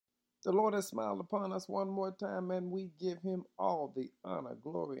The Lord has smiled upon us one more time, and we give him all the honor,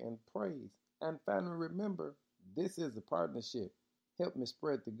 glory, and praise. And finally, remember, this is a partnership. Help me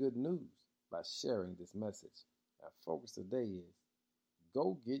spread the good news by sharing this message. Our focus today is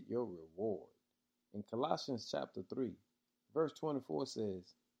go get your reward. In Colossians chapter 3, verse 24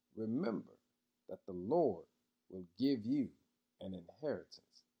 says, remember that the Lord will give you an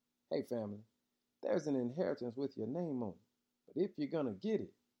inheritance. Hey, family, there's an inheritance with your name on it. But if you're going to get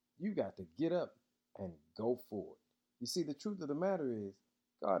it, you got to get up and go for it. You see, the truth of the matter is,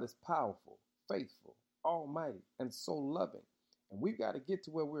 God is powerful, faithful, almighty, and so loving. And we've got to get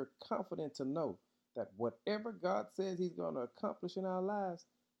to where we're confident to know that whatever God says he's going to accomplish in our lives,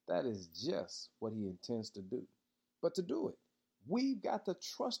 that is just what he intends to do. But to do it, we've got to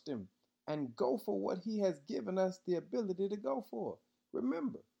trust him and go for what he has given us the ability to go for.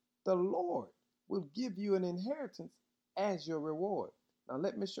 Remember, the Lord will give you an inheritance as your reward. Now,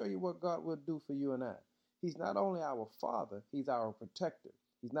 let me show you what God will do for you and I. He's not only our Father, he's our protector.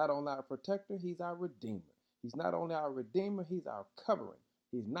 He's not only our protector, he's our redeemer. He's not only our redeemer, he's our covering.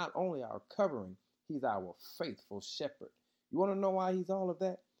 He's not only our covering, he's our faithful shepherd. You want to know why he's all of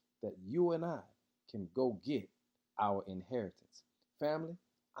that? That you and I can go get our inheritance. Family,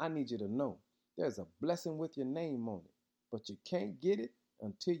 I need you to know there's a blessing with your name on it, but you can't get it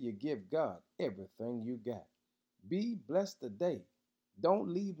until you give God everything you got. Be blessed today. Don't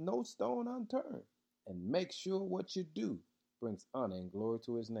leave no stone unturned, and make sure what you do brings honor and glory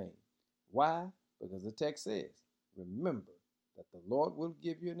to his name. Why? Because the text says, remember that the Lord will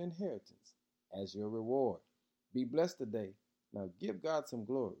give you an inheritance as your reward. Be blessed today. Now give God some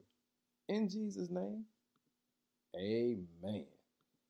glory. In Jesus' name, amen.